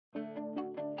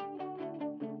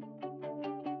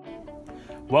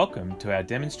Welcome to our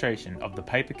demonstration of the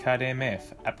PaperCut MF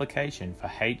application for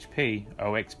HP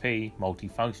OXP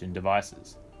Multifunction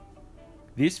Devices.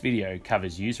 This video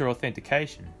covers user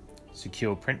authentication,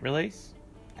 secure print release,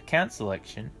 account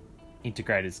selection,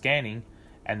 integrated scanning,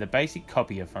 and the basic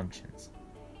copier functions.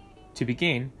 To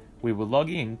begin, we will log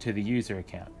in to the user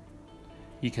account.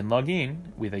 You can log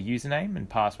in with a username and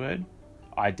password,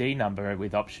 ID number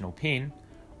with optional PIN,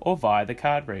 or via the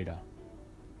card reader.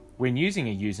 When using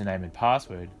a username and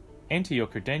password, enter your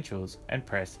credentials and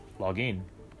press Login.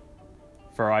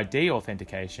 For ID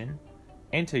authentication,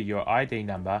 enter your ID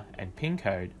number and PIN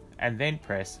code and then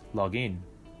press Login.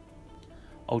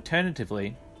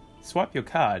 Alternatively, swipe your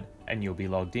card and you'll be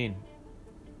logged in.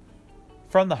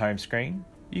 From the home screen,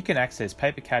 you can access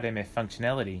PaperCut MF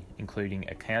functionality including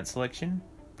account selection,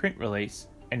 print release,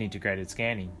 and integrated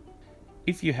scanning.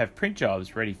 If you have print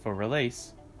jobs ready for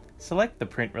release, select the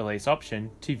print release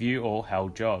option to view all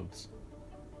held jobs.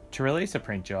 To release a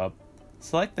print job,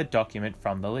 select the document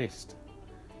from the list.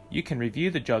 You can review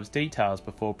the job's details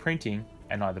before printing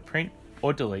and either print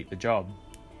or delete the job.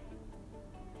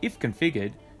 If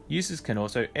configured, users can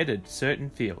also edit certain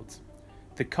fields.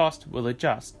 The cost will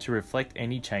adjust to reflect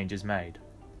any changes made.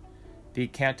 The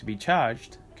account to be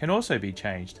charged can also be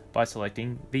changed by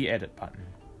selecting the Edit button.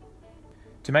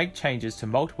 To make changes to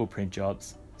multiple print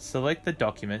jobs, select the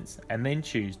documents and then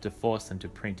choose to force them to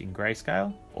print in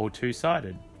grayscale or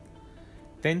two-sided.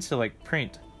 Then select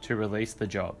Print to release the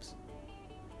jobs.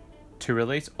 To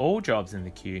release all jobs in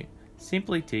the queue,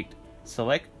 simply tick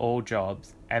Select All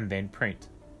Jobs and then Print.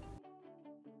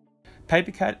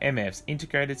 PaperCut MF's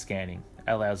integrated scanning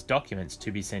allows documents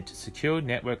to be sent to secure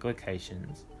network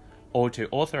locations or to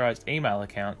authorized email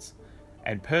accounts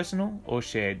and personal or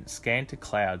shared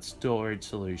scan-to-cloud storage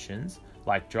solutions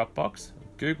like Dropbox,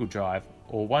 Google Drive,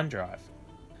 or OneDrive.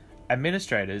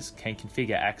 Administrators can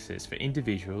configure access for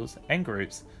individuals and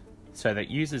groups so that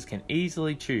users can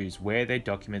easily choose where their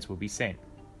documents will be sent.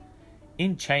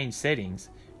 In Change Settings,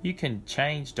 you can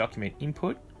change document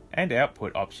input and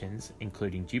output options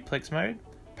including duplex mode,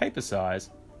 paper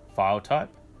size, file type,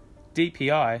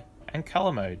 DPI, and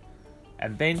color mode,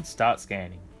 and then start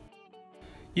scanning.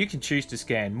 You can choose to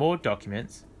scan more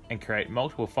documents and create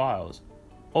multiple files,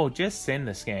 or just send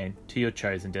the scan to your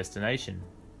chosen destination.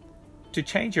 To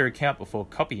change your account before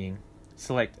copying,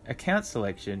 select Account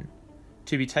Selection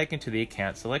to be taken to the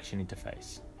Account Selection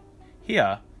interface.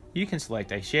 Here, you can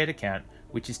select a shared account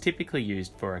which is typically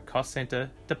used for a cost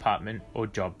center, department, or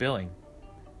job billing.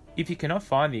 If you cannot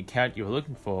find the account you are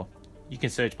looking for, you can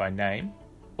search by name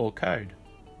or code.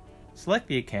 Select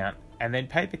the account and then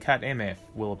PaperCut MF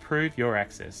will approve your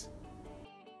access.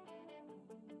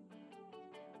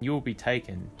 You will be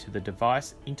taken to the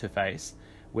device interface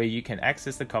where you can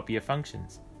access the copier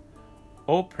functions.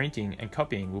 All printing and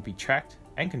copying will be tracked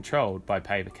and controlled by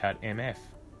PaperCut MF.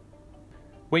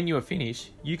 When you are finished,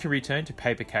 you can return to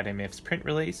PaperCut MF's print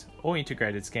release or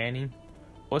integrated scanning,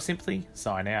 or simply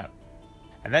sign out.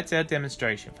 And that's our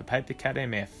demonstration for PaperCut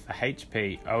MF for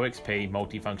HP OXP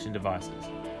Multifunction Devices.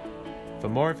 For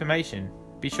more information,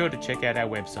 be sure to check out our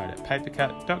website at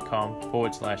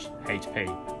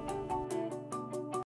papercut.com/HP.